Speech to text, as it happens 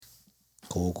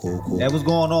Cool. That was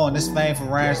going on. This Fame for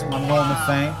Ransom. I'm Norman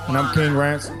Fame. And I'm King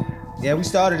Ransom. Yeah, we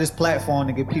started this platform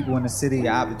to give people in the city an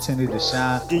opportunity to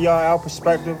shine. Give y'all our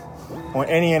perspective on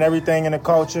any and everything in the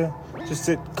culture. Just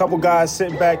a couple guys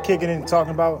sitting back, kicking it and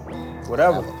talking about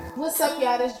whatever. What's up,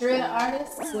 y'all? This Dread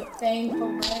Artist with Fame for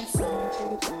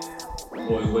Ransom.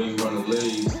 Boy, the way you run the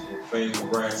leagues, Fame for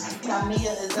Ransom.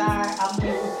 Tamia Azar, I'm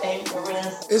here with Fame for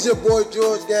Ransom. It's your boy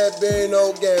George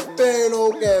Gambino,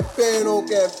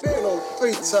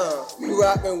 3 times. We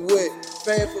rockin' with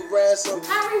Fame for Ransom.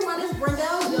 Hi everyone, it's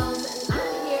Brendel Jones, and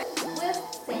I'm here with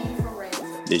Fame for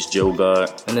Ransom. This Joe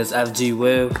God. And it's FG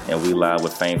Will. And we live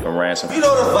with Fame for Ransom. You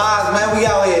know the vibes, man. We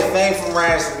out here at Fame for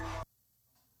Ransom.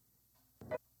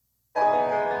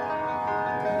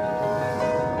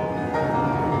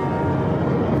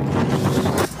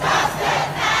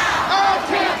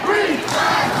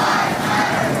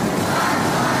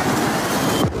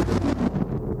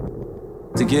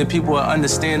 To give people an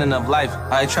understanding of life,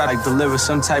 I try to deliver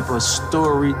some type of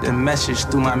story and message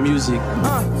through my music.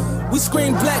 We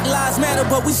scream Black Lives Matter,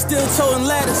 but we still towing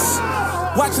ladders.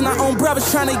 Watching our own brothers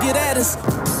trying to get at us.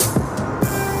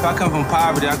 I come from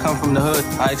poverty, I come from the hood.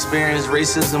 I experienced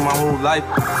racism my whole life.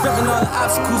 Ripping all the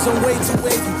obstacles, I'm way too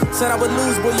wavy. Said I would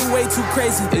lose, but you way too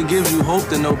crazy. It gives you hope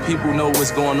to know people know what's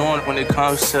going on when it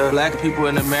comes to black people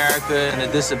in America and the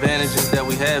disadvantages that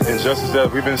we have. Injustice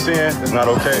that we've been seeing is not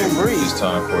okay. It's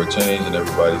time for a change and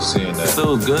everybody's seeing that. It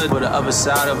feels good for the other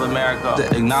side of America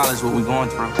to acknowledge what we're going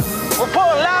through. We're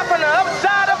pulling live from the other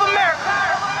side of America.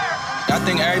 I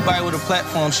think everybody with a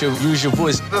platform should use your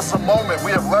voice. This is a moment.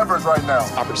 We have leverage right now.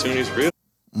 Opportunity is real.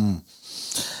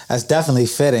 That's definitely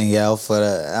fitting, yo.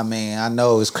 I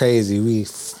know it's crazy. We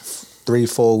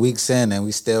 3-4 weeks in and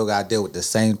we still got to deal with the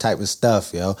same type of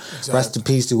stuff, yo. Exactly. Rest in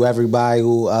peace to everybody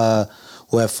who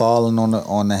have fallen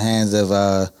on the hands of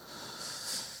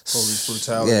Police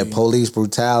brutality. Yeah, police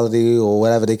brutality or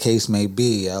whatever the case may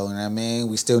be, yo. You know what I mean?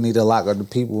 We still need to lock up the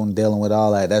people and dealing with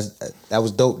all that. That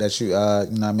was dope that you, you know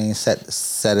what I mean,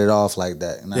 set it off like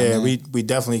that. You know what I mean? we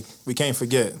definitely, we can't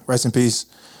forget. Rest in peace,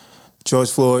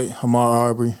 George Floyd, Ahmaud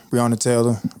Arbery, Breonna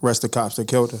Taylor, rest the cops that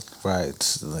killed her. Right.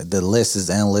 The list is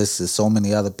endless. There's so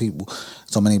many other people,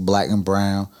 so many black and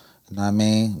brown. You know what I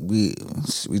mean? We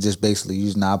just basically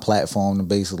using our platform to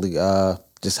basically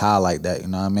just highlight that, you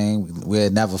know what I mean?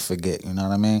 We'll never forget, you know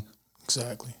what I mean?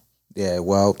 Exactly. Yeah,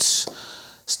 well,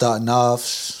 starting off,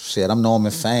 shit, I'm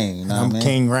Norman Fame, you know what I mean? I'm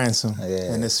King Ransom,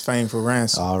 yeah. And it's Fame for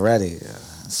Ransom. Already,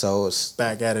 so it's...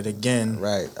 Back at it again.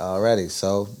 Right, already.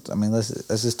 So, I mean, let's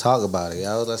just talk about it,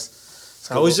 yo.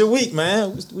 How was your week,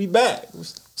 man? We back.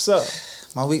 What's up?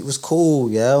 My week was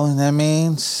cool, yo, you know what I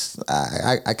mean?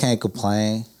 I can't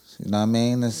complain, you know what I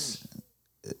mean?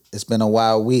 It's been a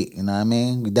wild week, you know what I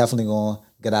mean? We definitely gonna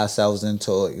get ourselves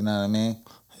into it, you know what I mean?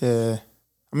 Yeah.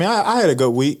 I mean, I had a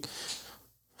good week.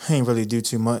 I ain't really do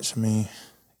too much. I mean,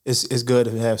 it's good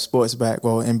to have sports back,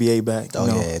 well, NBA back. Oh,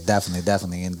 yeah,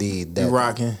 definitely, indeed. You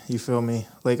rocking, you feel me?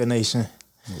 Laker Nation.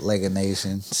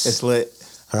 It's lit.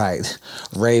 Right.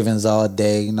 Ravens all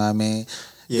day, you know what I mean?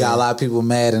 You Yeah. got a lot of people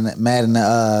mad in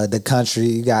the country.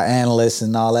 You got analysts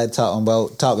and all that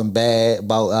talking bad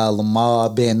about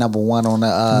Lamar being number one on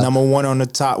the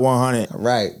top 100.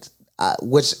 Right.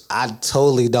 Which I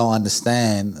totally don't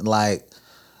understand. Like,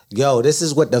 yo, this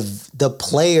is what the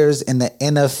players in the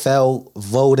NFL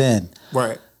vote in.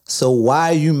 Right. So why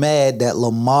are you mad that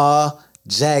Lamar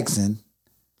Jackson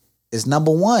is number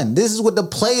one? This is what the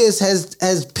players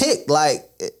has picked. Like,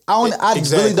 I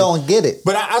Exactly. really don't get it.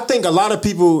 But I think a lot of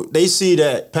people, they see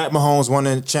that Pat Mahomes won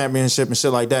the championship and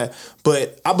shit like that.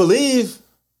 But I believe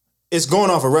it's going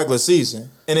off a regular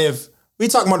season. And if we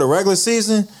talking about the regular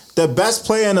season, the best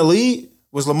player in the league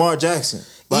was Lamar Jackson.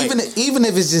 Like, even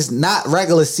if it's just not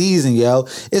regular season, yo,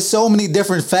 it's so many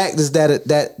different factors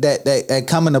that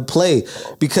come into play.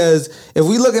 Because if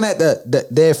we looking at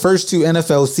their first two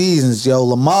NFL seasons, yo,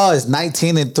 Lamar is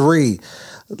 19-3,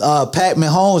 Pat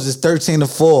Mahomes is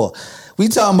 13-4. We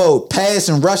talking about pass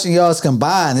and rushing yards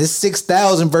combined. It's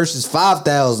 6,000 versus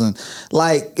 5,000.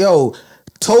 Like, yo,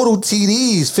 total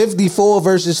TDs 54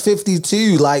 versus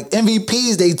 52. Like,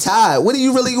 MVPs they tied. What do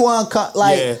you really want?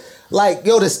 Yeah. Like,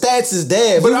 yo, the stats is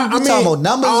there. But we talking about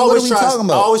numbers. What are we talking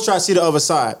about? I always try to see the other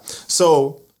side.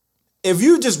 So if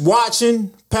you just watching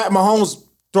Pat Mahomes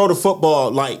throw the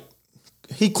football, like,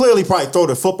 he clearly probably throw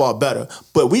the football better.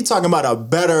 But we talking about a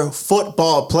better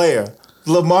football player.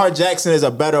 Lamar Jackson is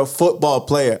a better football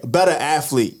player, a better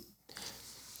athlete.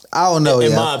 I don't know,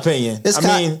 in my opinion. It's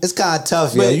kind of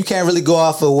tough, yeah. You can't really go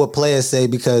off of what players say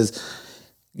because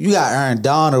you got Aaron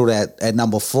Donald at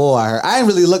number 4. I didn't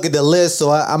really look at the list,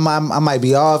 so I might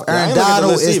be off. Aaron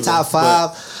Donald is top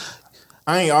 5.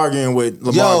 I ain't arguing with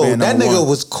Lamar Yo, being that number nigga one.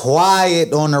 was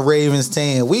quiet on the Ravens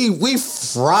team. We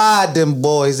fried them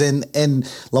boys, and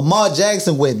Lamar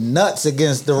Jackson went nuts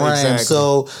against the Rams. Exactly.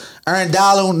 So Aaron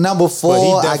Donald, number 4, But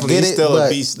he I definitely get he's it. still but a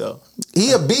beast though.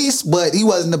 he a beast, but he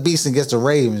wasn't a beast against the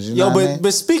Ravens. You know Yo, what I mean?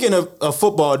 but speaking of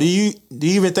football, do you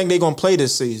even think they're gonna play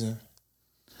this season?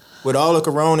 With all the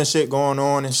corona shit going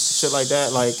on and shit like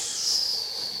that, like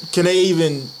can they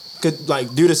even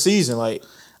do the season? Like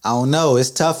I don't know.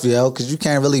 It's tough, yo, because you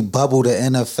can't really bubble the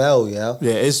NFL, yo.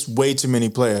 yeah, it's way too many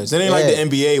players. It ain't like the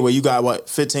NBA where you got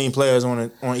 15 players on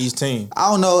each team.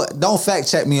 I don't know. Don't fact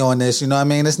check me on this. You know what I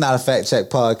mean? It's not a fact check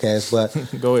podcast,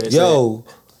 but Go ahead. yo,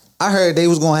 I heard they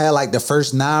was gonna have like the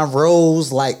first 9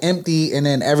 rows like empty, and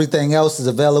then everything else is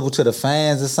available to the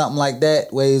fans or something like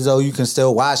that. Ways though you can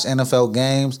still watch NFL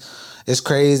games. It's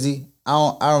crazy. I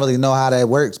don't really know how that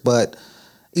works, but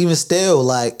even still,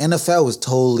 like NFL is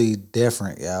totally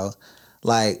different, yo.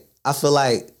 Like I feel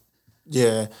like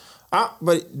Yeah,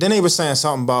 but then they were saying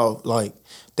something about like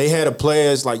they had the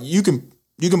players like you can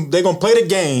they're gonna play the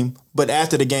game, but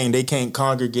after the game they can't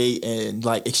congregate and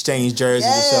like exchange jerseys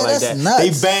and shit like that's that.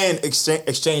 nuts. They banned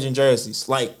exchanging jerseys.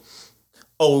 Like,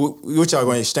 oh, what y'all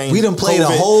gonna exchange? we done played a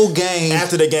COVID whole game.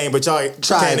 after the game, but y'all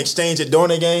can't exchange it during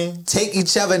the game. Take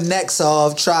each other necks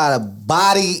off, try to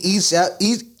body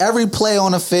every play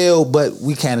on the field, but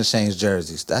we can't exchange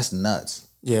jerseys. That's nuts.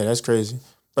 Yeah, that's crazy.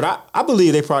 But I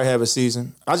believe they probably have a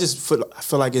season. I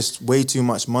feel like it's way too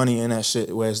much money in that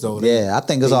shit. Whereas though, Yeah, I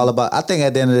think it's all about. I think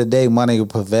at the end of the day, money will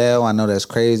prevail. I know that's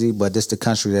crazy, but this the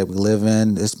country that we live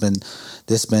in. It's been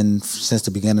since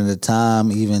the beginning of the time,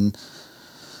 even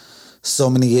so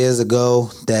many years ago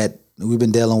that we've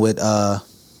been dealing with.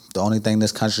 The only thing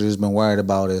this country has been worried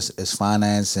about is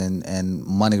finance and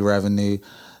money revenue.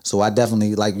 So I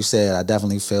definitely, like you said, I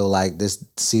definitely feel like this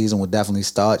season will definitely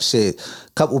start. Shit,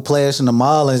 a couple players from the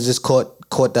Marlins just caught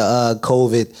the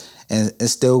COVID and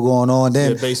it's still going on.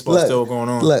 Then baseball's still going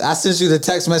on. Look, I sent you the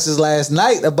text message last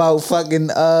night about fucking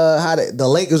how the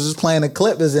Lakers was playing the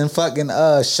Clippers and fucking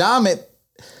Shamit.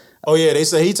 Oh yeah, they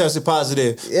say he tested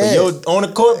positive. Yeah. But yo, on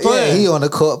the court playing. Yeah, he on the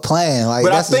court playing. Like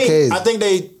But that's crazy. I think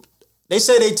they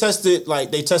say they tested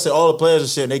all the players and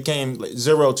shit. And they came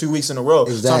 2 weeks in a row.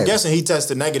 So I'm Exactly. guessing he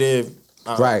tested negative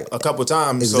Right. a couple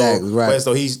times. Exactly, So, right.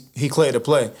 So he cleared to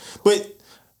play. But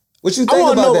What you I think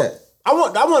want to about know. that? I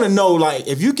want to know like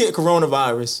if you get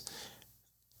coronavirus,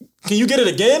 can you get it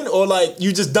again or like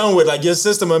you just done with your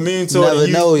system immune to it? Never And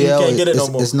you know, yo. can't get it no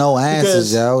It's- more. It's no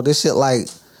answers, Because- yo. This shit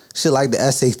like the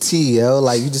SAT, yo.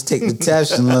 Like you just take the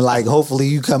test and like hopefully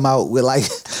you come out with like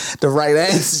the right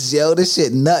answers, yo. This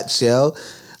shit nuts, yo.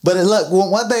 But look,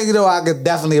 one thing though I could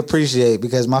definitely appreciate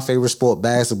because my favorite sport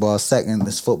basketball, second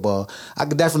is football. I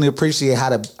could definitely appreciate how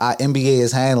the NBA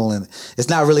is handling it. It's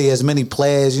not really as many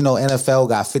players, you know. NFL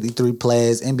got 53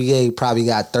 players, NBA probably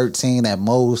got 13 at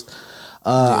most.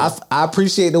 I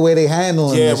appreciate the way they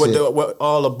handling Yeah, this with shit. with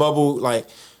all the bubble, like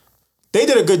they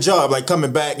did a good job, like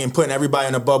coming back and putting everybody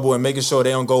in a bubble and making sure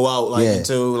they don't go out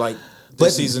until the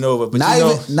season over. But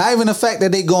not even the fact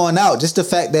that they going out, just the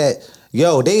fact that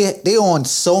they on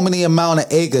so many amount of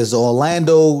acres,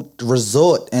 Orlando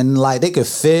Resort, and like they could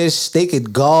fish, they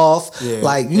could golf. Yeah,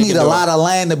 like you they need can a do lot of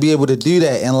land to be able to do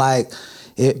that, and like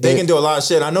they can do a lot of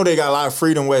shit. I know they got a lot of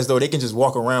freedom where though they can just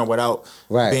walk around without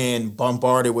Right. being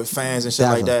bombarded with fans and shit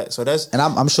like Definitely. that. So that's And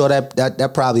I'm sure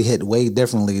that probably hit way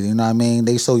differently. You know what I mean?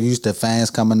 They so used to fans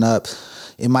coming up,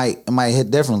 it might hit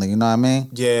differently. You know what I mean?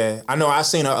 yeah. I know. I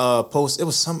seen a post. It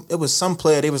was some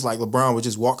player. They was like LeBron was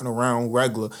just walking around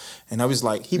regular, and I was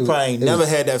like, he probably ain't never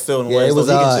had that feeling. Yeah, where it was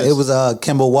he can just- it was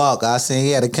Kemba Walker. I seen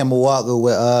he had a Kemba Walker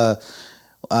with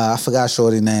I forgot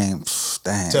shorty name.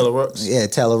 Damn. Taylor Rooks. Yeah,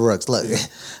 Taylor Rooks. Look, you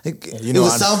it know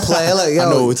was I some know- player. Look, yo, I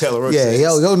know who Taylor Rooks Yeah, is.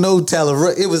 yo know Taylor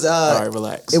Rooks. It was all right,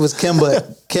 relax. It was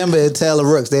Kemba and Taylor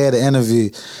Rooks. They had an interview,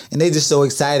 and they just so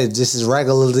excited just as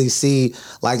regularly see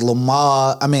like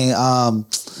Lamar. I mean,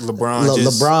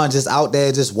 LeBron just out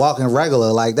there just walking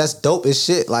regular. Like that's dope as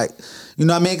shit. Like you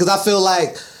know what I mean? Because I feel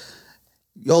like.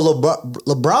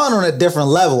 LeBron on a different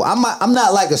level. I'm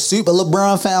not like a super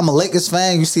LeBron fan. I'm a Lakers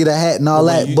fan. You see the hat and all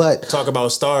that, You but talk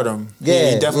about stardom.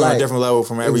 yeah, he definitely on a different level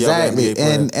from every other NBA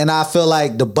player. And I feel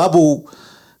like the bubble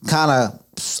kind of,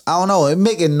 I don't know, it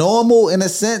make it normal in a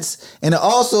sense. And it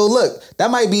also, look,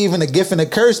 that might be even a gift and a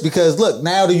curse because look,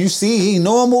 now that you see he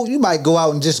normal, you might go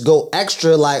out and just go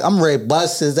extra like I'm ready to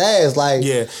bust his ass. Like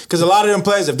yeah, because a lot of them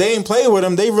players, if they ain't play with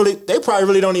him, they probably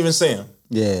really don't even see him.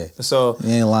 yeah, So you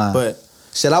ain't lying. But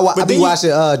Shit, I be watching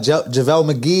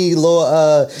JaVale McGee little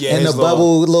in the his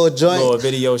bubble little joint. little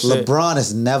video shit. LeBron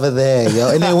is never there,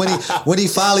 yo. And then when he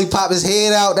finally pop his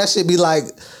head out, that should be like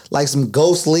some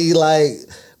ghostly like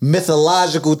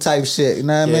mythological type shit. You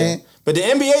know what I mean? But the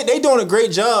NBA, they doing a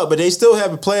great job, but they still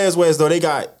have players where as though they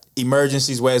got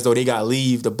emergencies, where as though they got to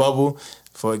leave the bubble.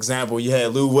 For example, you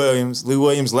had Lou Williams. Lou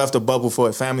Williams left the bubble for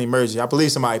a family emergency. I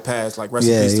believe somebody passed, like rest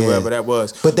in peace to whoever that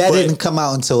was. But that didn't come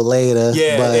out until later.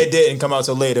 Yeah, it didn't come out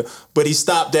till later. But he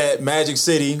stopped at Magic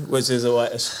City, which is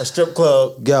a strip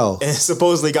club. Yo. And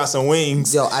supposedly got some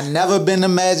wings. Yo, I never been to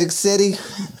Magic City,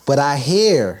 but I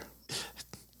hear.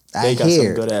 They got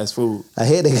some good ass food. I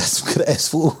hear they got some good ass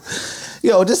food.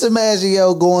 Yo, just imagine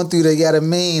going through the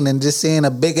Yadameen and just seeing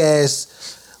a big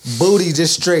ass booty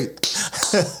just straight.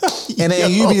 And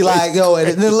then you be like, yo, and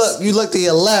then you look to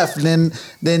your left, and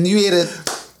then you hit it.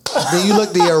 Then you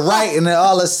look to your right, and then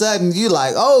all of a sudden you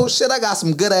like, oh shit, I got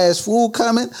some good ass food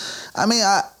coming. I mean,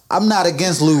 I'm not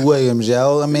against Lou Williams,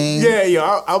 yo. I mean,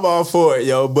 yeah, I'm all for it,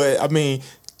 yo. But I mean,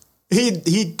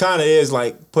 he kind of is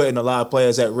like putting a lot of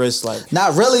players at risk, like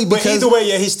not really. Because but either way,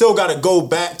 yeah, he still got to go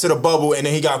back to the bubble, and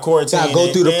then he got quarantined. Got to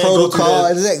go through the protocol,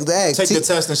 take the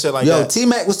test and shit like that. Yo, T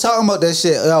Mac was talking about that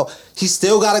shit. Yo, he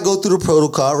still got to go through the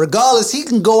protocol. Regardless, he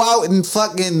can go out and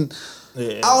fucking.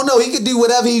 Yeah. I don't know. He could do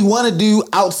whatever he want to do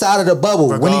outside of the bubble.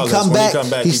 When he come back,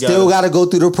 he still got to go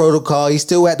through the protocol. He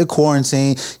still had to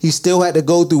quarantine. He still had to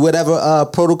go through whatever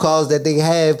protocols that they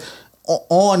have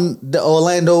on the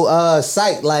Orlando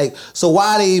site. Like, so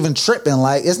why are they even tripping?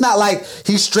 Like, it's not like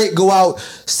he straight go out,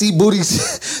 see booty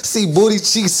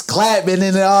cheeks clapping,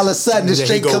 and then all of a sudden just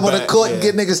straight come on the court and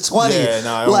get niggas 20. Yeah,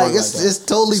 no, like it's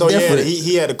totally different. Yeah,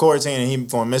 he had a quarantine and he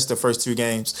gonna miss the first 2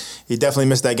 games. He definitely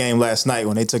missed that game last night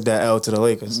when they took that L to the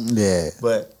Lakers. Yeah,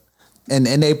 but and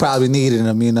they probably needed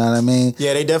him. You know what I mean?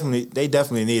 Yeah, they definitely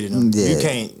needed him.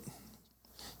 Yeah.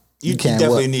 You can't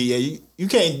definitely need. You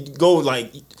can't go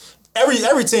like.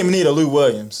 Every team need a Lou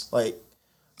Williams, like,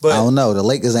 but I don't know. The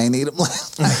Lakers ain't need him. We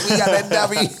got that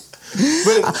W.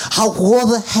 I wore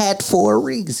the hat for a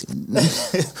reason.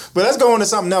 But let's go on to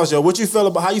something else, yo.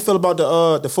 How you feel about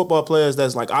the football players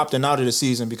that's like opting out of the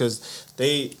season because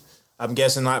they, I'm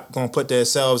guessing, not gonna put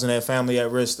themselves and their family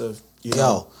at risk of.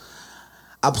 Yo,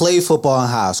 I played football in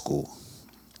high school,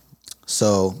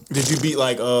 so did you beat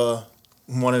like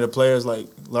one of the players like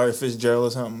Larry Fitzgerald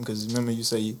or something? Because remember you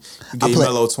say you gave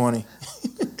Melo 20.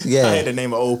 Yeah, I had to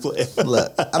name an old player.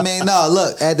 Look, I mean, no,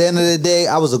 look. At the end of the day,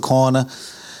 I was a corner.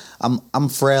 I'm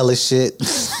frail as shit.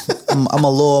 I'm a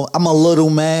little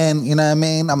man. You know what I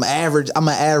mean? I'm average. I'm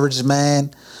an average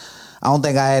man. I don't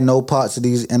think I had no parts of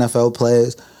these NFL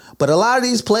players, but a lot of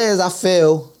these players I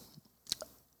feel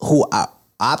who are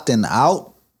opting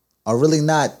out are really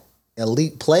not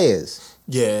elite players.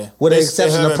 Yeah, with the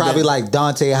exception of probably like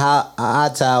Dante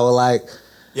Hightower, like.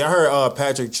 Yeah, I heard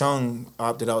Patrick Chung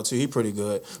opted out too. He pretty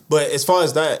good. But as far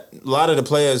as that, a lot of the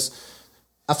players,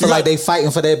 I feel like they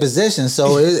fighting for their position.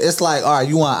 So it's like, all right,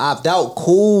 you want to opt out,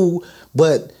 cool,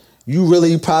 but you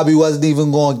really probably wasn't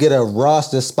even going to get a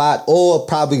roster spot or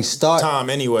probably start time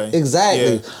anyway.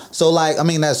 Exactly. Yeah. So like, I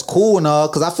mean, that's cool and all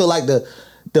because I feel like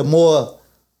the more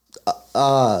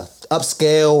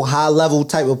upscale, high level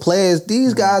type of players,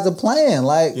 these guys are playing.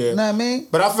 Like, you know what I mean?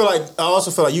 But I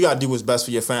also feel like you gotta do what's best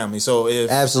for your family. So if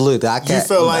absolutely, I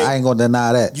ain't gonna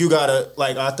deny that. You gotta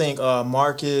I think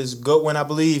Marcus Goodwin, I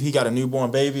believe, he got a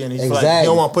newborn baby and he's like, you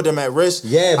don't want to put them at risk.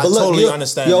 Yeah, but I totally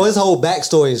understand. Yo, his whole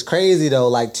backstory is crazy though.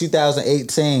 Like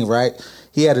 2018, right?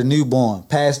 He had a newborn,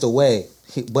 passed away.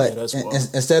 But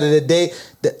instead of the day,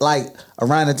 like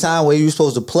around the time where he was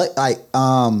supposed to play, like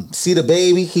see the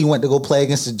baby, he went to go play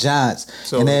against the Giants.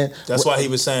 So and then that's why he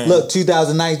was saying, look,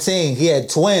 2019, he had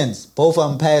twins. Both of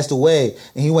them passed away,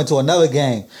 and he went to another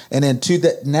game. And then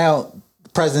now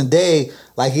present day,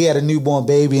 like he had a newborn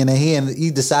baby, and then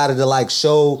he decided to like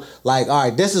show like, all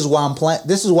right, this is why I'm playing.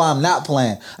 This is why I'm not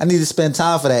playing. I need to spend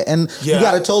time for that, and you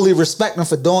got to totally respect him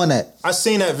for doing that. I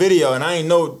seen that video, and I ain't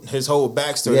know his whole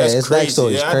backstory. Yeah, that's his crazy.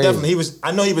 Backstory is crazy.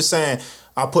 I know he was saying,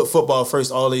 I put football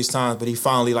first all these times, but he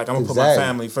finally like, I'm gonna put my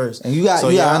family first. And you got to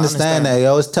understand that,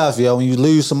 yo. It's tough, yo. When you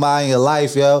lose somebody in your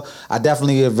life, yo, I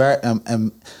definitely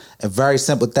am very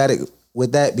sympathetic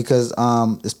with that because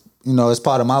it's, you know, it's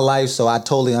part of my life, so I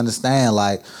totally understand.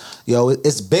 Like, yo,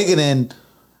 it's bigger than,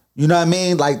 you know what I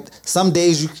mean? Like some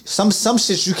days some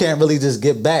shit you can't really just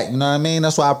get back. You know what I mean?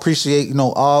 That's why I appreciate, you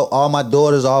know, all my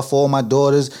daughters, all 4 of my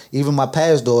daughters, even my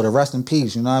past daughter. Rest in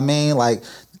peace. You know what I mean? Like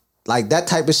that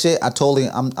type of shit.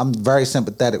 I'm very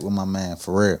sympathetic with my man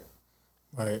for real.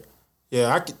 Right.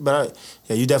 Yeah.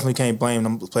 You definitely can't blame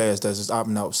them players that's just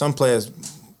opting out. Some players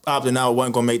opting out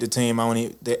wasn't gonna make the team.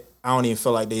 I don't even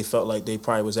feel like they felt like they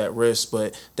probably was at risk,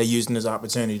 but they using this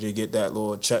opportunity to get that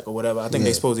little check or whatever. I think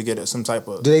they supposed to get some type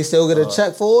of. Do they still get a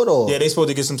check for it, or? Yeah, they supposed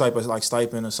to get some type of like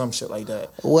stipend or some shit like that.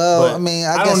 Well, But I mean,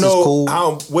 I don't guess know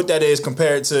it's cool. what that is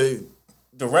compared to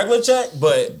the regular check,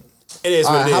 but it is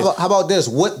All what right, it is. how about this?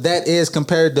 What that is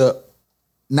compared to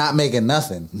not making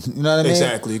nothing? You know what I mean?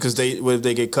 Exactly, because what if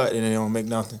they get cut and they don't make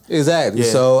nothing? Exactly.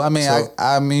 Yeah. So I mean, So-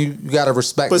 I mean, you gotta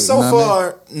respect. But it, so you know what I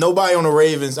mean? far, nobody on the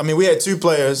Ravens. I mean, we had two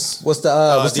players. What's the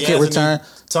kid DeAnthony return?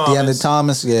 Thomas. DeAndre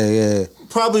Thomas. Yeah.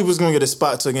 Probably was gonna get a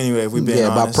spot took anyway if we been Yeah,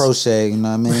 by honest. Prochet, you know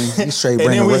what I mean? He straight And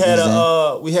bringing then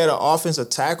rookies we had an offensive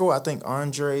tackle, I think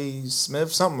Andre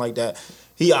Smith, something like that.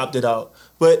 He opted out,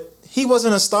 but he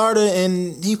wasn't a starter,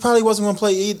 and he probably wasn't going to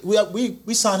play.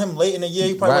 We signed him late in the year.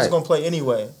 He probably wasn't going to play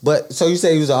anyway. But so you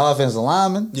say he was an offensive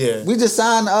lineman? Yeah. We just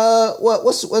signed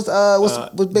what's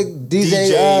big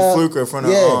DJ Fluker from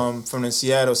the yeah. from the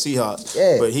Seattle Seahawks.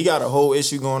 Yeah. But he got a whole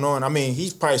issue going on. I mean,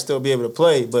 he's probably still be able to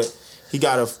play, but he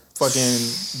got a fucking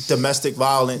domestic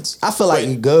violence. I feel like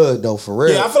he good though, for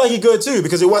real. Yeah, I feel like he good too,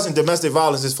 because it wasn't domestic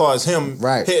violence as far as him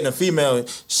Right. hitting a female.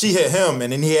 She hit him,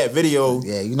 and then he had video.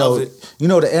 Yeah, you know of it. the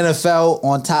NFL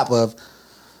on top of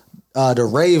the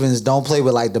Ravens don't play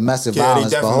with like domestic Yeah, they violence.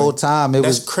 The definitely- whole time it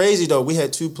That's was crazy though. We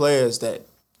had two players that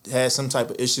had some type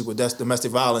of issue with that domestic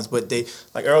violence, but they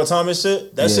like Earl Thomas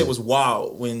shit. That Yeah. shit was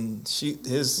wild when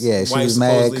his Yeah, she wife was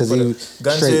mad supposedly 'cause put he a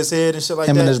gun to straight- his head and shit like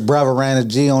him that. and his brother ran a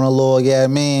G on a little. Yeah, I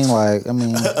mean,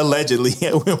 Allegedly, we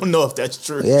don't know if that's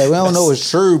true. yeah, we don't know it's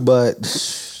true, but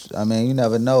I mean, you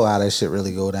never know how that shit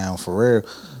really go down for real.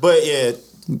 But yeah,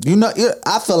 You know,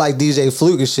 I feel like DJ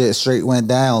Fluke shit straight went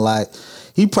down. Like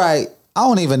he probably, I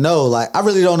don't even know. Like I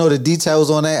really don't know the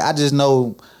details on that. I just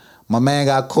know my man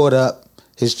got caught up.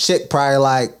 His chick probably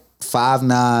like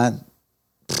 5'9",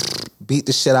 beat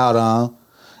the shit out of him,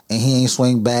 and he ain't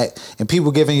swing back. And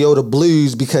people giving Yo the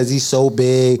blues because he's so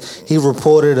big. He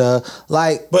reported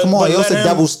come on, yo, it's a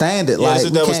double standard. Yeah, like it's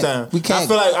a double standard. We can't. I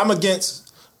feel like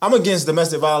I'm against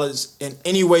domestic violence in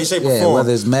any way, shape, or form.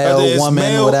 whether it's male, woman,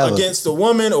 male whatever. against the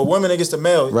woman or woman against the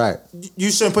male. Right.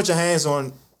 You shouldn't put your hands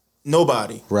on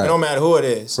nobody. Right. It don't matter who it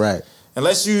is. Right.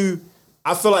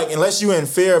 I feel like unless you're in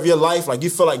fear of your life, like you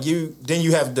feel like then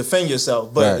you have to defend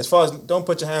yourself. But Right. as far as don't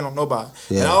put your hand on nobody.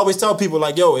 Yeah. And I always tell people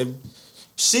like, yo, if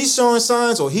she's showing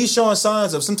signs or he's showing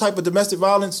signs of some type of domestic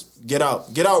violence, get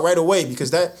out. Get out right away,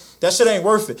 because that shit ain't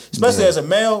worth it. Especially as a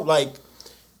male, like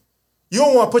you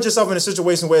don't want to put yourself in a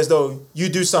situation where as though you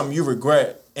do something you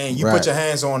regret and you Right. put your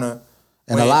hands on her.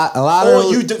 And a lot or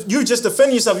of you just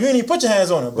defend yourself. You ain't even put your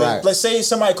hands on her. But Right. let's say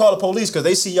somebody call the police because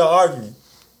they see y'all arguing.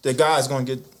 The guy's gonna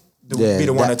be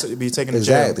the one to be taken to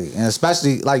jail. Exactly, and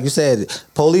especially like you said,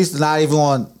 police not even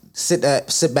going to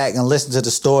sit back and listen to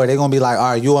the story. They're gonna be like,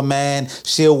 all right, you a man,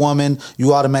 she a woman,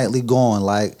 you automatically going.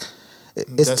 Like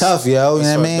it's That's- tough, yo. You know what I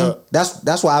that's mean? fucked up.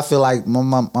 That's why I feel like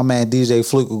my man DJ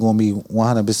Fluke is gonna be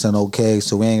 100% okay.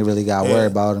 So we ain't really got to worry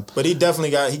about him. But he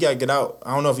definitely got to get out.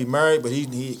 I don't know if he married, but he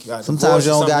got Sometimes divorced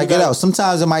you or don't gotta something. get out.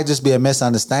 Sometimes it might just be a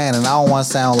misunderstanding. I don't want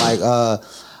to sound like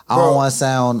I don't want to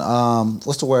sound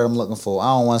what's the word I'm looking for? I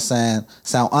don't want to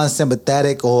sound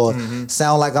unsympathetic or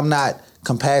sound like I'm not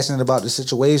compassionate about the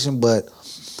situation, but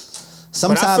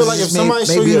sometimes But I feel like if somebody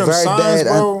show you them signs,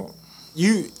 bro,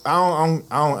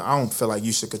 I don't feel like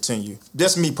you should continue.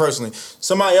 That's me personally.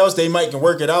 Somebody else, they might can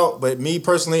work it out, but me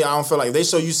personally, I don't feel like if they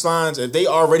show you signs. If they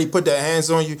already put their hands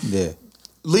on you, yeah.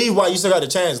 leave while you still got the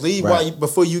chance. Leave Right.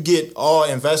 before you get all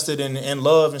invested in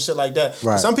love and shit like that.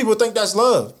 Right. Some people think that's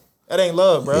love. That ain't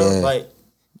love, bro. Yeah. Like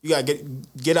you gotta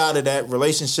get out of that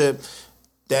relationship,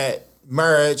 that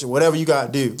marriage, or whatever you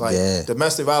gotta do. Like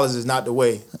domestic violence is not the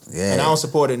way. Yeah. And I don't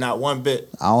support it not one bit.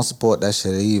 I don't support that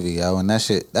shit either, yo. And that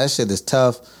shit is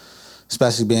tough,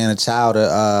 especially being a child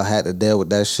that had to deal with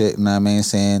that shit. You know what I mean?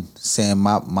 Seeing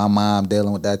my mom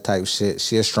dealing with that type of shit.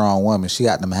 She a strong woman. She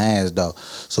got them hands though.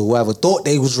 So whoever thought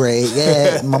they was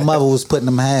raped, my mother was putting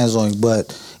them hands on you.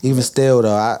 But even still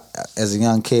though, I as a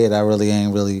young kid, I really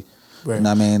ain't really. Right. You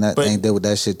know what I mean? But ain't deal with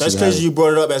that shit too That's crazy heavy. you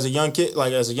brought it up as a young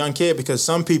kid, because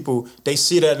some people they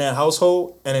see that in their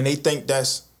household and then they think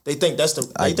that's love. They think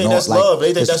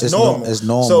that's normal. It's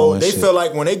normal. So and they shit. feel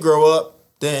like when they grow up,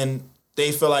 then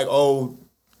they feel like, oh,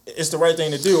 it's the right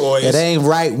thing to do, or It ain't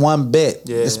right one bit.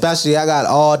 Yeah. Especially I got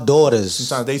all daughters.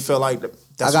 sometimes they feel like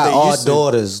that's I got what they all used to.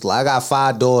 daughters. Like I got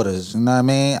 5 daughters. You know what I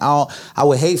mean? I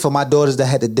would hate for my daughters that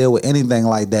had to deal with anything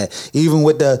like that. Even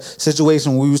with the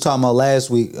situation we was talking about last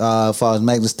week, as far as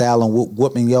Megan Thee Stallion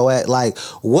whooping your ass, like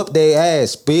whoop their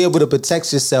ass. Be able to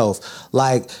protect yourself.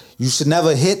 Like you should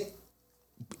never hit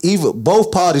even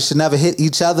both parties should never hit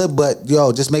each other, but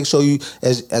yo, just make sure you,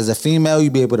 as a female, you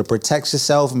be able to protect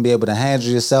yourself and be able to handle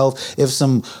yourself. If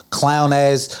some clown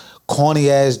ass, corny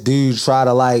ass dude try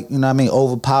to, like, you know what I mean,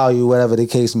 overpower you, whatever the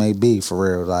case may be, for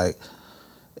real, like.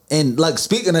 And like,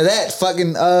 speaking of that,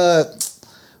 fucking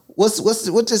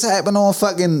what just happened on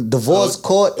fucking divorce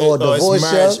court or divorce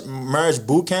show? Marriage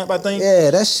boot camp, I think.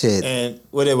 Yeah, that shit. And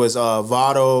what it was,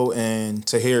 Vado and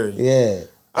Tahiri. Yeah.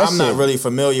 I'm not really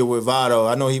familiar with Vado.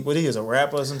 I know he is a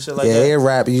rapper or some shit like that. Yeah, he a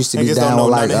rapper. He used to be Niggas down don't know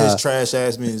with, like, none of his trash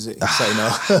ass music. Say no.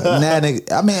 Nah, nigga,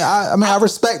 I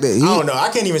respect it. I don't know. I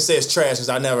can't even say it's trash because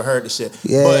I never heard the shit.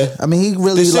 Yeah, but I mean, he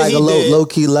really like a low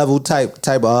key level type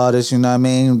of artist. You know what I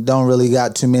mean? Don't really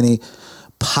got too many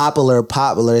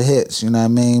popular hits. You know what I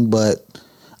mean? But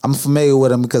I'm familiar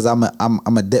with him because I'm a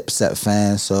Dipset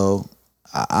fan, so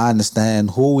I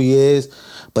understand who he is.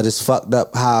 But it's fucked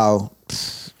up how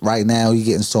right now he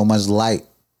getting so much light,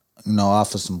 you know,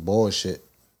 off of some bullshit.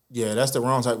 Yeah, that's the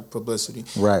wrong type of publicity.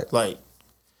 Right. Like,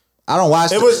 I don't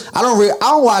watch. I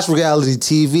don't watch reality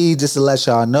TV, just to let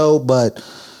y'all know. But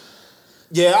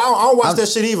yeah, I don't watch that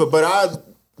shit either. But I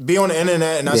be on the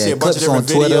internet and I see a bunch of different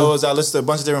videos. I listen to a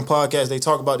bunch of different podcasts. They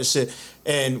talk about this shit,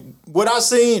 and what I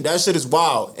seen, that shit is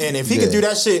wild. And if he could do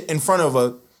that shit in front of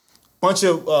a bunch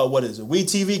of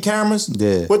WeTV cameras,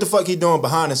 what the fuck he doing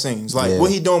behind the scenes? Like,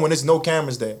 what he doing when there's no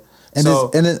cameras there? And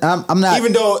so, I'm not.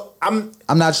 Even though I'm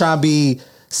not trying to be.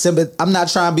 I'm not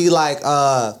trying to be like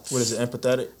what is it,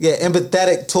 empathetic? Yeah,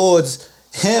 empathetic towards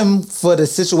him for the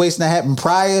situation that happened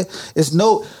prior.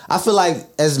 I feel like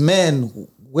as men,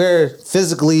 we're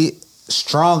physically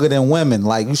stronger than women.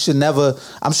 Like, you should never.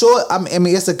 I'm sure. I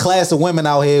mean, it's a class of women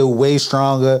out here who are way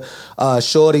stronger.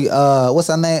 Shorty, what's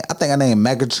her name? I think her name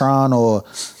Megatron or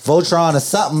Voltron or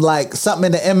something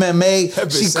in the MMA. That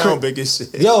bitch sound big as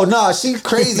shit. Yo, no, she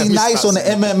crazy nice on the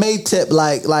MMA tip.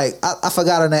 Like I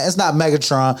forgot her name. It's not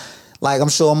Megatron. Like, I'm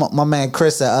sure my man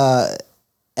Chris add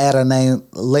her name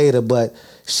later, but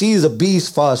she's a beast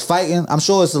as far as fighting. I'm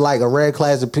sure it's like a rare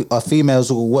class of females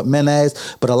who what men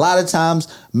has, but a lot of times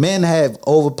men have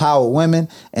overpowered women,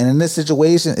 and in this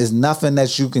situation, it's nothing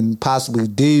that you can possibly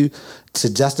do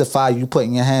to justify you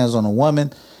putting your hands on a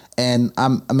woman. And I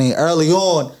mean, early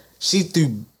on, she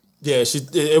threw. Yeah,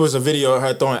 it was a video of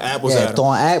her throwing apples at him.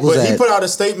 But he put out a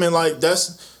statement like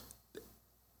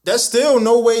that's still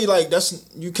no way, like,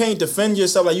 you can't defend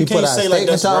yourself. Like, you can't say like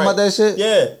that's right. About that shit?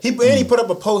 Yeah. He put up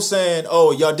a post saying,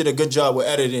 "Oh, y'all did a good job with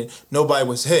editing. Nobody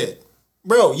was hit."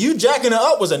 Bro, you jacking her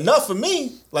up was enough for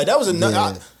me. Like, that was enough.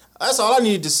 Yeah. That's all I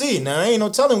needed to see. Now, ain't no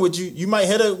telling what you might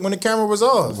hit her when the camera was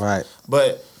off. Right.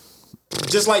 But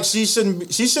just like she shouldn't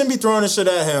be throwing the shit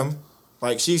at him.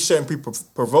 Like, she shouldn't be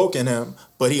provoking him,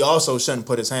 but he also shouldn't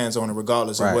put his hands on her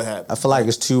regardless of what happened. I feel like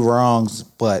it's two wrongs,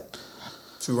 but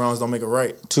 2 wrongs don't make a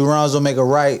right. 2 wrongs don't make a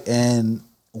right, and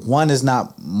one is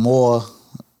not more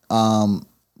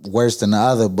worse than the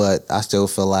other, but I still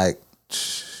feel like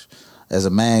as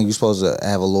a man, you're supposed to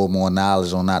have a little more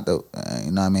knowledge on not to,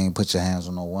 you know what I mean, put your hands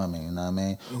on a woman, you know what I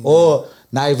mean? Mm-hmm. Or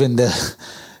not even to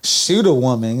shoot a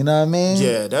woman, you know what I mean?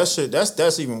 Yeah, that shit,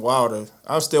 that's even wilder.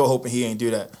 I'm still hoping he ain't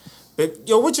do that. But,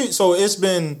 yo, so it's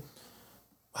been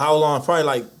how long? Probably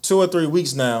like 2 or 3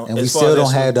 weeks now. And we still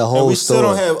don't have the whole story. We still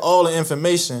don't have all the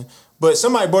information. But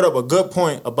somebody brought up a good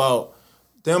point about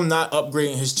them not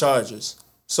upgrading his charges.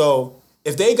 So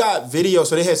if they got video,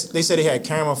 so they said they had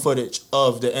camera footage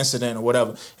of the incident or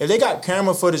whatever. If they got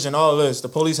camera footage and all this, the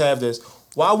police have this,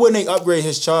 why wouldn't they upgrade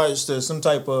his charge to some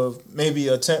type of maybe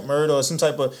attempt murder or some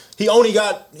type of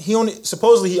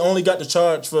supposedly he only got the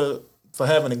charge for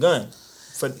having a gun.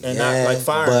 Not like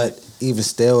firing. But even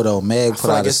still though, Meg put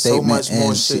out a statement. So much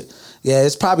more shit. Yeah,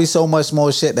 it's probably so much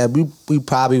more shit that we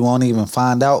probably won't even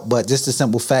find out. But just the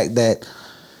simple fact that,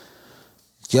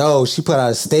 she put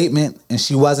out a statement and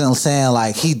she wasn't saying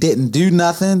like he didn't do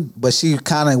nothing, but she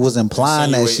kind of was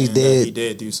implying that she did. He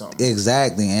did do something.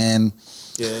 Exactly, and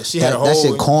yeah, she had that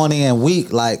shit corny and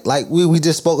weak. Like we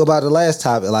just spoke about the last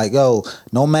topic. Like,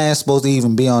 no man's supposed to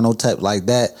even be on no type like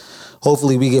that.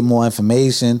 Hopefully, we get more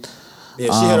information.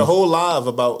 Yeah, she had a whole live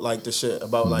about like the shit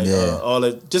about like all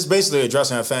the just basically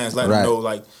addressing her fans, letting them know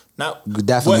like not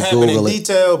definitely what happened Google in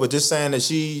detail, but just saying that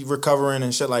she recovering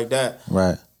and shit like that.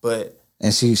 Right. But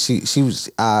and she was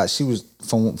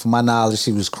from my knowledge,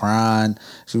 she was crying.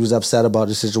 She was upset about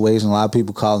the situation. A lot of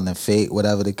people calling it fake,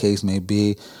 whatever the case may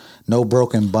be. No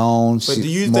broken bones. But do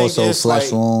you more think so it's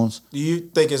flesh wounds. Do you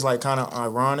think it's like kind of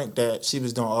ironic that she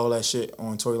was doing all that shit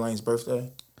on Tory Lanez's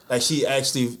birthday? Like, she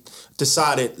actually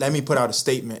decided, let me put out a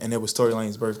statement, and it was Tory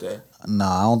Lanez's birthday. No,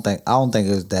 I don't think it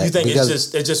was that. You think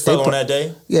it just fell on that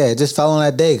day? Yeah, it just fell on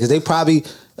that day because they probably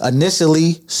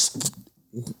initially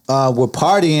were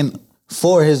partying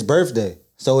for his birthday.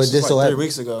 So it just like so 3 happened.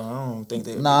 weeks ago. I don't think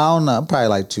they. No, I don't know. Probably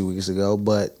like 2 weeks ago.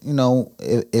 But you know,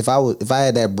 if I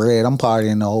had that bread, I'm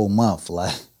partying the whole month.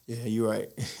 Like, Yeah, you're right.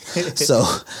 so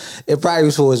it probably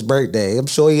was for his birthday. I'm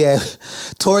sure he had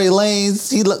Tory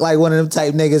Lanez. He looked like one of them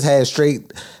type niggas had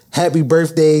straight happy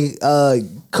birthday.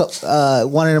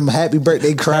 One of them happy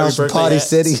birthday crowns from birthday Party hats.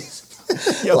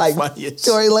 City. Yo, Like funny as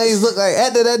Tory Lanez look like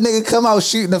after that nigga come out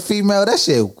shooting a female. That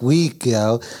shit weak,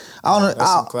 yo. I don't know.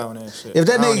 That's some clown ass shit. If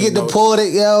that I don't nigga even get know. deported,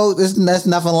 yo, that's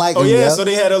nothing like Oh him, yeah, yo. so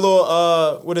they had a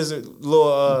little what is it? Little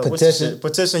what's the Petition? shit?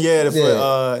 Petition, yeah,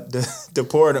 for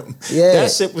deport him. Yeah.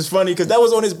 That shit was funny because that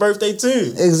was on his birthday too.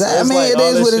 Exactly. So I it's mean, like it all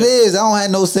is that what it shit. is. I don't have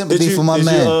no sympathy for my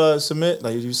man. Did you submit?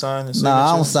 Like, did you sign the signature?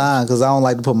 Nah, I don't sign because I don't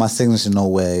like to put my signature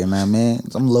nowhere. You know what I mean?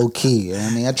 I'm low key. You know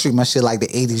what I mean? I treat my shit like the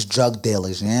 80s drug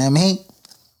dealers. You know what I mean?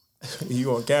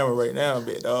 You on camera right now,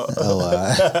 bit dog. Oh, all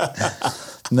right.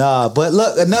 Nah, but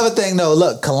look, another thing though.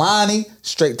 Look, Kalani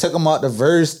straight took him out the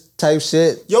verse type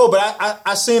shit. Yo, but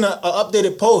I seen a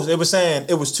updated post. It was saying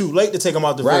it was too late to take him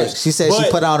out the Right. verse. She said she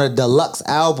But- put out a deluxe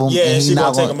album. Yeah, and and he she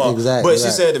not gonna take him off. Exactly. But she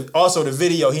right. said also the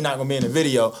video, he not gonna be in the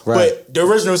video. Right. But the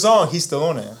original song, he's still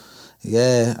on there.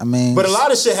 Yeah, I mean, But a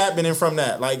lot of shit happening from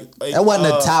that. Like that wasn't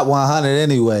the top 100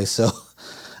 anyway. So,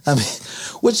 I mean,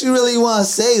 what you really want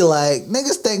to say? Like,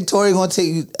 niggas think Tory gonna take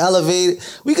you elevated.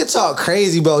 We could talk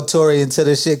crazy about Tory until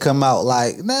this shit come out.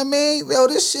 Like, you know what I mean? Yo,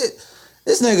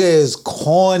 this nigga is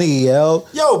corny, yo.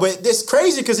 Yo, but it's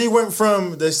crazy because he went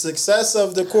from the success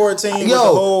of the quarantine. with the Yo,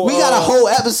 whole, we got a whole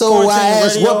episode where I quarantine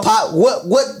asked radio. what pop,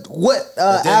 what then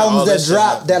all albums that this shit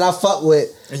dropped happened. that I fuck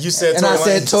with. And you said And Tory I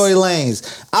said Lanez. Tory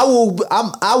Lanez. I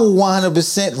will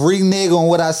 100% renege on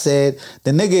what I said.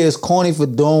 The nigga is corny for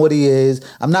doing what he is.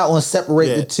 I'm not gonna separate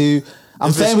Yeah. the two. I'm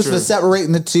If it's famous true. for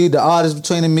separating the two, the artists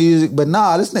between the music. But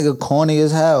nah, this nigga corny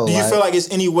as hell. Do you like- feel like it's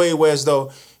any way where as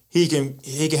though he can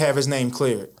have his name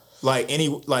cleared? Like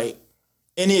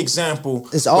any example?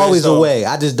 it's where always as a though way.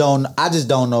 I just don't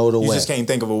know the You way. just can't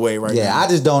think of a way right Yeah, now. I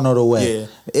just don't know the way. Yeah.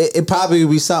 It probably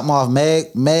would be something off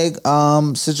Meg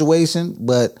situation,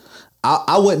 but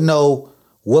I wouldn't know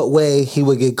what way he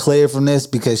would get cleared from this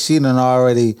because she done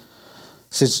already.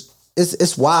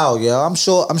 It's wild, yo. I'm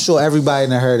sure everybody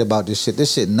done heard about this shit.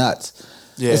 This shit nuts.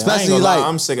 Yeah, Especially I ain't gonna like lie,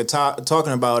 I'm sick of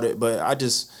talking about it, but I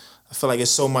feel like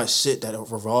it's so much shit that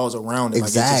revolves around it. Like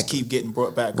it just Exactly. keep getting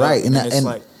brought back right, up. and it's and,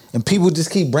 like and people just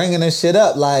keep bringing this shit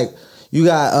up. Like you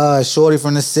got Shorty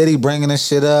from the city bringing this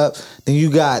shit up. Then you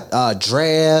got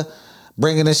Drea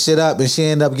bringing this shit up, and she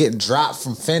ended up getting dropped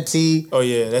from Fenty. oh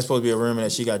yeah, that's supposed to be a rumor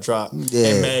that she got dropped. Yeah.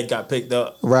 And Meg got picked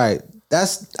up. Right.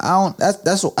 That's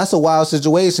a wild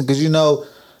situation because you know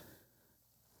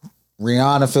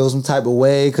Rihanna feels some type of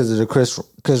way because of the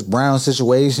Chris Brown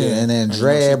situation, Yeah. and then And, you know,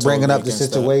 Dre she bringing totally up the against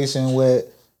that. situation with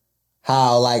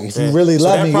how like if you Yeah. really So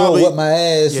love that me, probably- you'll whip my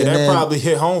ass. Yeah, and that then, probably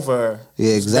hit home for her.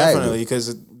 Yeah, exactly. Definitely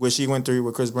because what she went through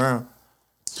with Chris Brown.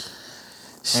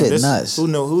 shit And this, nuts. Who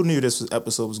knew this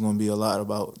episode was going to be a lot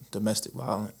about domestic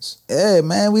violence? Yeah,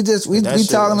 man, we That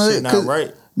talking shit to not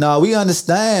right. No, we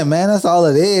understand, man. That's all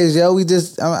it is, yo. We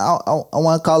just I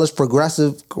want to call us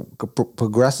progressive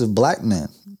black men.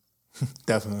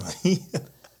 Definitely.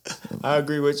 I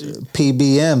agree with you.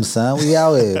 PBM, son. We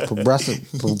out here.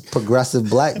 Progressive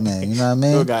black men. You know what I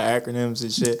mean? Still got acronyms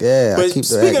and shit. Yeah, I But keep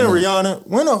the speaking of acronyms. Rihanna,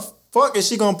 when the fuck is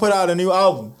she gonna put out a new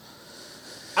album?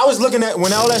 I was looking at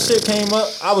when all that shit came up.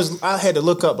 I had to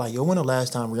look up like, yo, when the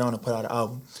last time Rihanna put out an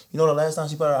album? You know the last time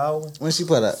she put out an album? When she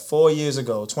put up 4 years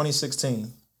ago,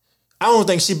 2016. I don't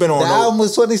think she been on the no. album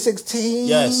was 2016.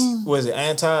 Yes, was it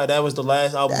Anti? That was the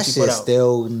last album That she shit put out.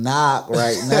 still knock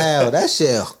right now. That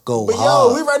shit go But yo,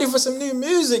 hard. we ready for some new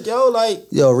music, yo. Like,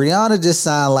 Yo, Rihanna just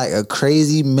signed like a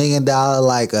crazy $1 million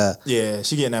like a yeah,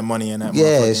 she getting that money in that.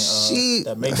 yeah. motherfucking, She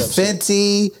that makeup shit.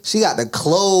 Fenty. She got the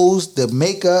clothes, the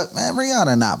makeup. Man,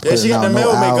 Rihanna not Yeah, putting she got out the no male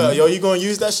album. makeup. Yo, you gonna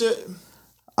use that shit?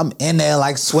 I'm in there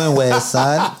like swimwear,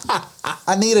 son.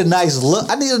 I need a nice look.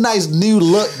 I need a nice new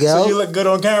look, yo. So you look good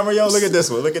on camera, yo. Look at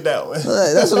this one. Look at that one.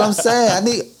 Look, that's what I'm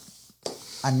saying.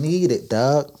 I need it,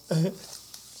 dog.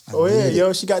 Oh yeah,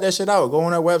 yo, she got that shit out. Go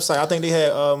on her website. I think they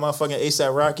had motherfucking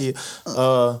ASAP Rocky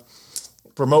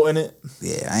promoting it.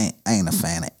 Yeah, I ain't a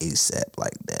fan of ASAP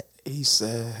like that.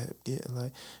 ASAP, yeah,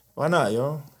 like why not,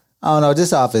 yo? I don't know,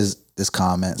 just off his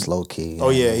comments, low key. Oh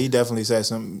yeah, he definitely said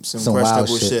some wild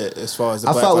questionable shit. shit as far as the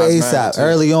I Black fuck with Lives Matter ASAP. too.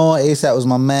 Early on, ASAP was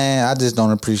my man. I just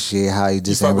don't appreciate how he You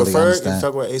just fuck ain't with really Ferg? You understand.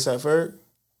 fuck with ASAP Ferg?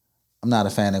 I'm not a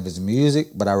fan of his music,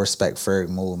 but I respect Ferg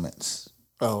movements.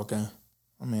 Oh, okay.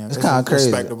 I mean, It's kinda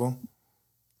crazy. Respectable.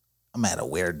 I'm at a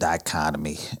weird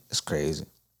dichotomy. It's crazy.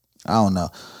 I don't know.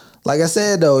 Like I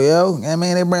said though, yo, I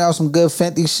mean they bring out some good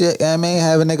Fenty shit. I mean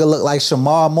have a nigga look like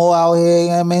Shamar Moore out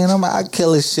here. I mean I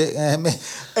kill his shit. I mean,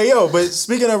 Hey yo, but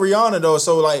speaking of Rihanna though,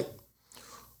 so like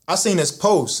I seen this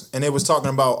post and it was talking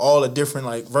about all the different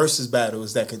like versus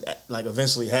battles that could like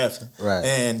eventually happen. Right.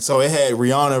 And so it had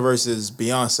Rihanna versus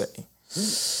Beyonce.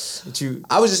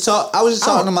 I was just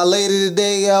talking to my lady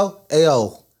today, yo. Hey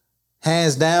yo,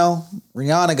 hands down,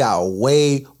 Rihanna got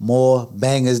way more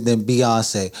bangers than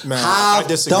Beyonce. Man, Hive, I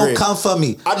disagree. don't come for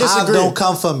me. I disagree. Hive, don't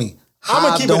come for me. I'm gonna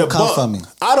Hive, keep it a don't come buck. for me.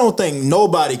 I don't think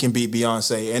nobody can beat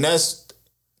Beyonce, and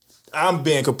I'm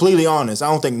being completely honest. I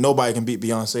don't think nobody can beat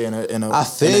Beyonce in a I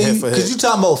feel in a you. head for head. Because you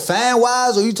talking about fan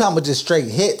wise or you talking about just straight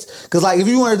hits? Because like if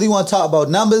you really want to talk about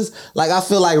numbers, like I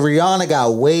feel like Rihanna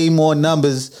got way more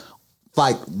numbers,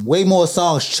 like way more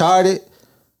songs charted.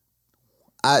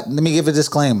 Let me give a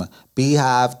disclaimer.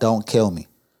 Beehive, don't kill me.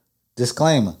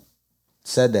 Disclaimer.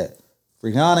 Said that.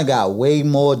 Rihanna got way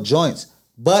more joints,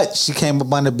 but she came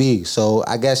up under B. So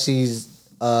I guess she's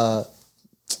part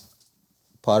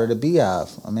of the Beehive.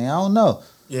 I mean, I don't know.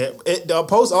 Yeah, the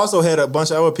post also had a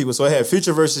bunch of other people. So it had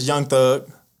Future versus Young Thug,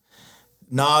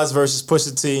 Nas versus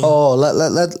Pusha T. Oh,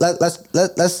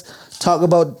 let's talk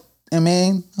about. I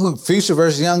mean, Future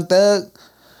versus Young Thug.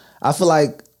 I feel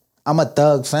like I'm a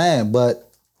Thug fan, but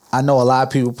I know a lot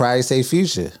of people probably say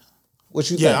Future. What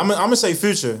you think? Yeah, I'm gonna say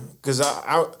Future because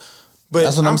but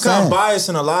That's what I'm I'm kind saying. of biased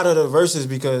in a lot of the verses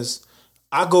because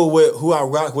I go with who I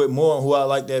rock with more and who I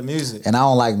like that music. And I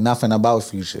don't like nothing about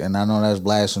Future, and I know that's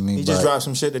blasphemy. He just dropped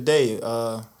some shit today.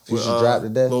 Future dropped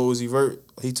today? Lil Uzi Vert.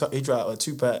 He dropped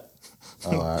a 2-pack.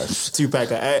 Oh, all right.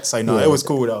 2-pack of ads. Like, no, Yeah, it was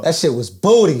cool though. That shit was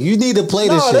booty. You need to play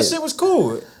this No, shit. that shit was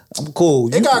cool. I'm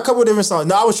cool. It got a couple different songs.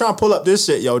 No, I was trying to pull up this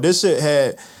shit, yo. This shit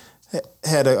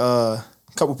had a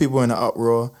couple people in the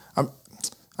uproar.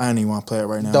 I don't even want to play it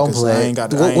right now. Don't play. I ain't got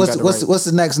the, What's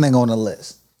the next nigga on the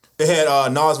list? It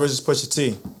had Nas versus Pusha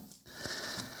T.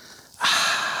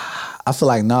 I feel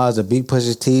like Nas a beat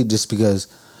Pusha T just because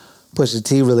Pusha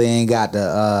T really ain't got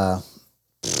the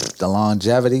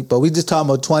longevity. But we just talking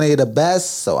about 20 of the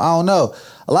best, so I don't know.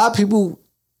 A lot of people,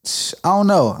 I don't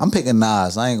know. I'm picking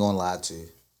Nas. I ain't gonna lie to you.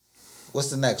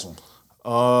 What's the next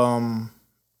one?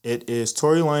 It is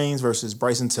Tory Lanez versus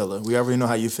Bryson Tiller. We already know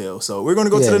how you feel, so we're gonna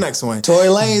go to the next one. Tory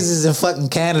Lanez is in fucking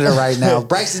Canada right now.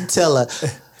 Bryson Tiller.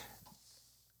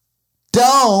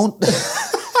 Don't.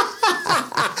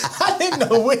 I didn't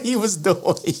know what he was doing.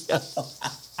 Yo.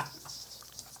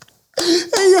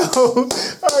 Hey yo, all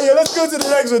right, yo, let's go to the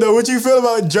next one though. What you feel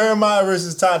about Jeremiah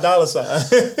versus Ty Dolla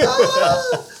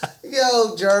 $ign?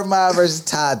 Yo, Jeremiah versus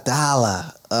Ty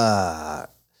Dolla.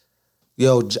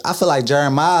 Yo, I feel like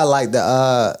Jeremiah like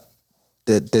the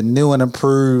new and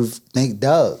improved Nate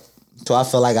Dogg. So I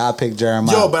feel like I'll pick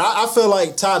Jeremiah. Yo, but I feel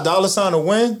like Ty Dolla $ign will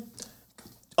win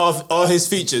off all his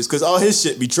features because all his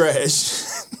shit be trash.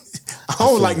 I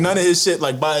don't like none of his shit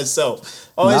like by itself.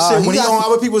 All his shit when he on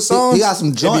other people's songs, he got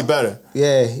some joint. it be better.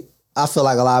 Yeah, I feel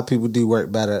like a lot of people do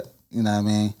work better. You know what I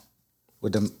mean?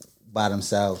 With them by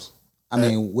themselves. I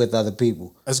mean, with other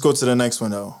people. Let's go to the next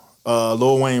one though.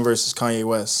 Lil Wayne versus Kanye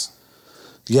West.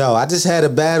 Yo, I just had a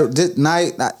battle this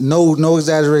night. No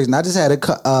exaggeration. I just had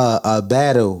a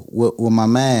battle with my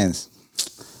mans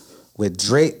with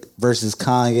Drake versus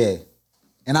Kanye,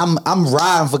 and I'm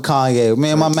riding for Kanye.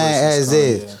 Me and my man as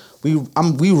is.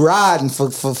 We riding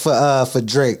for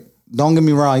Drake. Don't get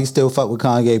me wrong, he still fuck with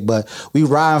Kanye, but we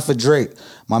riding for Drake.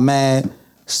 My man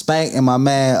Spank and my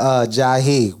man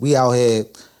Jahi. We out here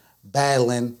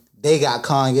battling. They got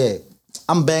Kanye.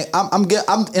 I'm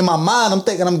in my mind. I'm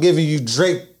thinking I'm giving you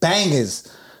Drake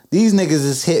bangers. These niggas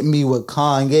is hitting me with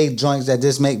Kanye joints that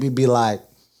just make me be like,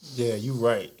 yeah, you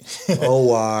right.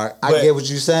 oh, all right. I get what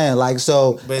you're saying. Like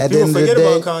so, but at people the end of forget the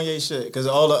day, about Kanye shit because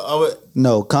all the other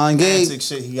Kanye antic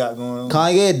shit he got going on.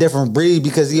 Kanye a different breed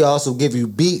because he also give you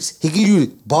beats. He give you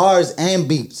bars and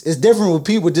beats. It's different with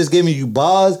people just giving you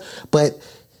bars, but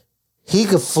he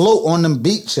could float on them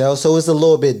beats, yo. So it's a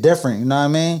little bit different. You know what I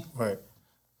mean? Right.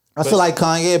 I feel like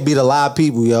Kanye beat a lot of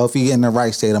people, yo, if he get in the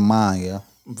right state of mind, yo.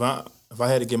 If I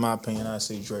had to give my opinion, I'd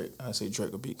say Drake. I'd say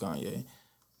Drake would beat Kanye.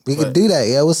 We could do that,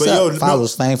 yo. What's up? Yo,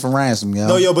 Follows Fame from Ransom, yo.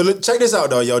 No, yo, but check this out,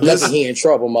 though, yo. Look, he in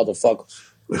trouble, motherfuckers.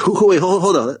 Wait,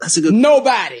 hold on. That's a good.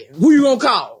 Nobody. Who you gonna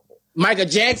call? Michael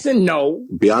Jackson? No.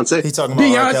 Beyonce? He talking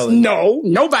about R. Kelly. No.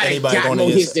 Nobody Anybody got going more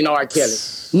against hits than R.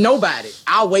 Kelly. Nobody.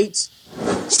 I'll wait.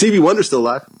 Stevie Wonder's still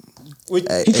alive. He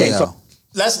can't fuck.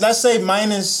 Let's say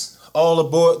minus all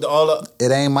the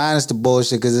It ain't minus the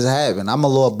bullshit because it's happened. I'm a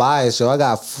little biased, yo. I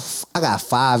got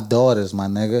 5 daughters, my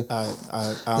nigga.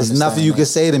 There's nothing you can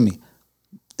say to me.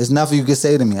 There's nothing you can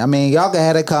say to me. I mean, y'all can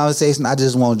have that conversation. I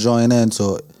just won't join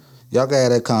into it. Y'all can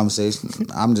have that conversation.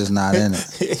 I'm just not in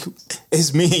it.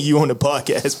 It's me and you on the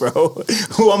podcast, bro.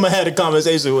 Who I'm gonna have a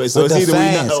conversation with? So With it's the either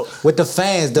fans, we know. with the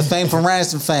fans, the Fame from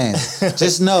Ransom fans.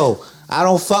 Just know, I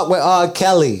don't fuck with R.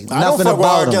 Kelly. I don't Nothing fuck with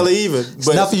about R. him. Kelly either. It's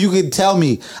But nothing you can tell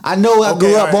me. I know I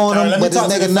grew up on him, but this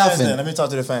nigga nothing. Let me talk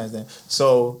to the fans then.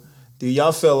 So, do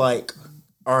y'all feel like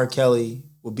R. Kelly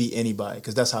will beat anybody?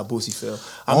 Because that's how Boosie feel.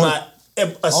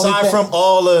 Aside from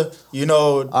all the,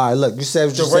 all right, look, you said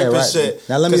what you the said, rapist right? shit.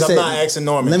 Now let me say, I'm not asking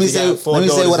Norman. Let me He got four say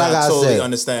daughters, what I and gotta totally say.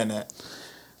 understand that.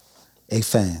 Hey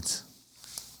fans,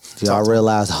 y'all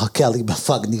realize R. Kelly been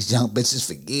fucking these young bitches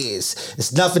for years.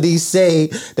 It's nothing he say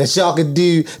that y'all can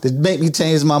do to make me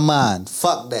change my mind.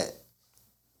 Fuck that.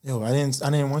 Yo, I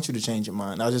didn't want you to change your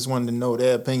mind. I just wanted to know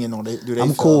their opinion on it. Do they I'm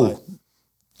feel cool. like...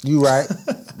 You right.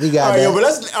 We got all right, that. yo, but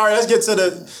let's get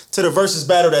to the versus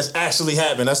battle that's actually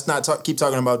happening. Let's not keep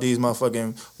talking about these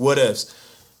motherfucking what ifs.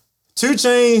 2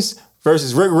 Chainz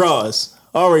versus Rick Ross.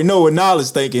 I already know what Knowledge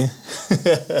thinking.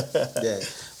 Yeah.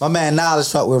 My man Knowledge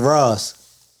fuck with Ross.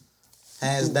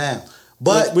 Hands down.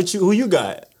 But who you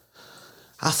got?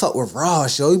 I fuck with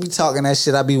Ross, yo. You be talking that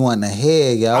shit I be wanting to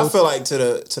hear, yo. I feel like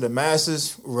to the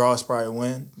masses, Ross probably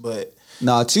win, but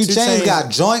no, 2 Chainz got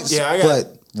joints,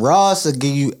 but Ross will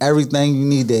give you everything you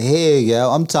need to hear, yo.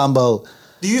 I'm talking about.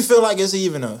 Do you feel like it's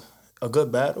even a good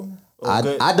battle?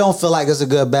 I don't feel like it's a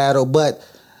good battle, but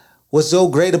what's so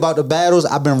great about the battles,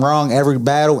 I've been wrong every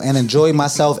battle and enjoy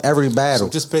myself every battle. So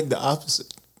just pick the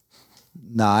opposite.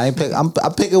 Nah, I ain't pick. I'm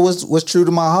picking what's true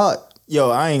to my heart. Yo,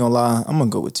 I ain't gonna lie. I'm gonna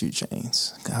go with 2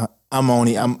 Chainz. I'm a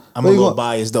little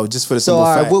biased though, just for the simple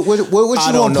fact. What you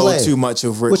I don't know play? too much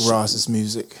of Rick Ross's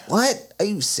music. What? Are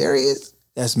you serious?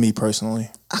 That's me personally.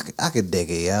 I could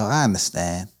dig it, yo. I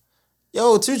understand.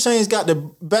 Yo, 2 Chainz got the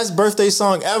best birthday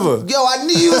song ever. Yo, I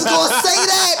knew you was gonna say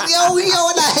that. Yo,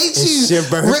 and I hate you.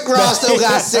 Rick Ross still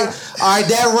got sick. All right,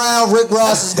 that round, Rick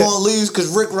Ross is gonna lose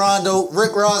because Rick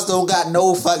Ross don't got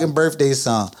no fucking birthday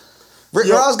song.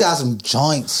 Rick Ross got some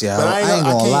joints, yo. I ain't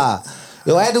gonna lie.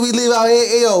 Yo, after we leave out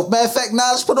here, yo, matter of fact,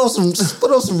 now let's put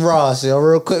on some Ross, yo,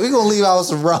 real quick. We gonna leave out with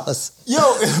some Ross. Yo,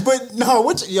 but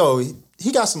no,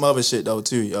 he got some other shit though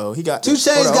too, yo. He got 2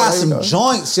 Chainz got some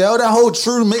joints, yo. That whole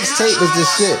True mixtape is the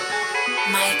shit.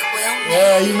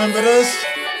 Yeah, you remember this?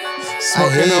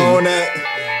 Smoking on that.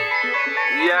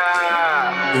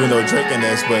 Yeah. Even though Drake in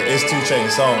this, but it's 2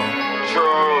 Chainz song.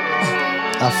 True.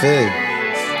 I feel.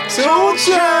 2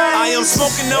 Chainz. I am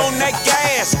smoking on that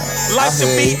gas. Like to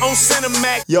be on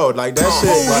Cinemax. Yo, like that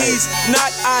shit.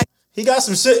 Like, he got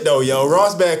some shit though, yo.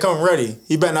 Ross better come ready.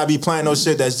 He better not be playing no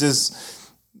shit that's just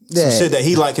some shit that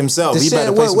he like himself. He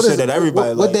better play some shit that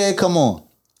everybody like. What day it come on?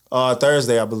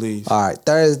 Thursday, I believe. All right,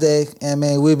 Thursday. And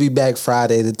man, we'll be back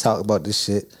Friday to talk about this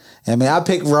shit. And man, I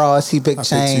picked Ross. He picked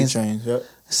Chainz. 2 Chainz, yep.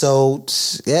 So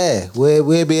yeah,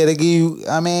 we'll be able to give you.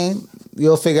 I mean,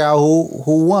 you'll figure out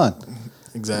who won.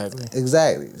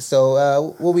 Exactly.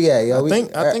 So where we at, yo? I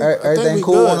think everything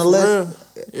cool on the list.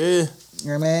 Yeah.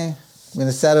 You know what I mean? We're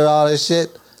gonna settle all this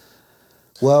shit.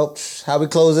 Well, how we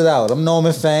close it out? I'm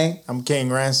Norman Fame. I'm King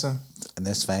Ransom. And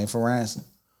that's Fame for Ransom.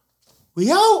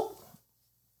 We out.